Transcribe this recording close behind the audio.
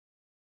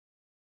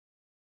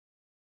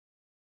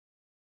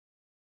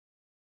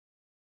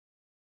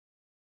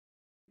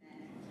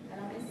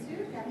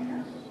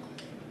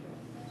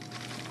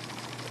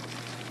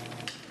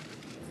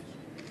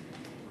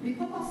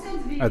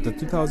At the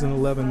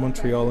 2011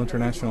 Montreal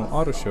International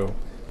Auto Show,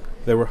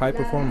 there were high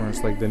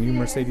performers like the new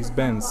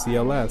Mercedes-Benz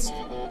CLS,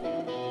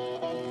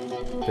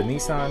 the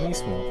Nissan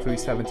Nismo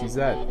 370Z,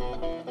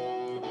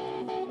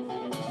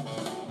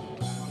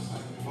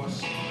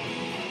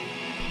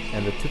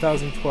 and the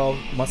 2012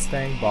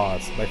 Mustang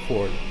Boss by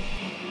Ford.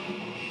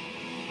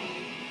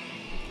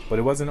 But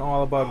it wasn't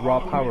all about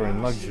raw power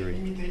and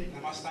luxury.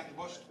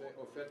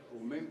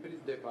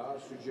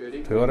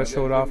 Toyota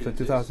showed off the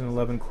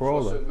 2011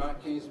 Corolla,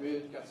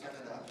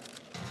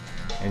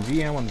 and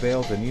GM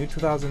unveiled the new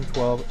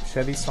 2012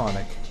 Chevy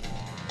Sonic.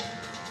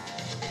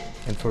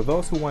 And for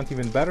those who want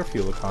even better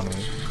fuel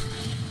economy,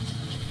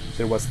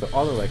 there was the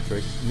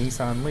all-electric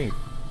Nissan Leaf,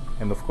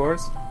 and of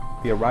course,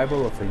 the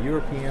arrival of the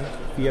European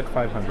Fiat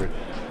 500.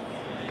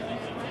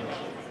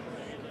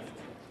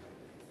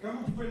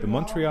 The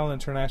Montreal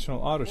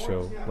International Auto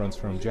Show runs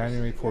from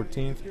January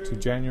 14th to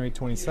January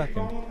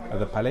 22nd at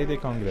the Palais des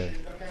Congrès.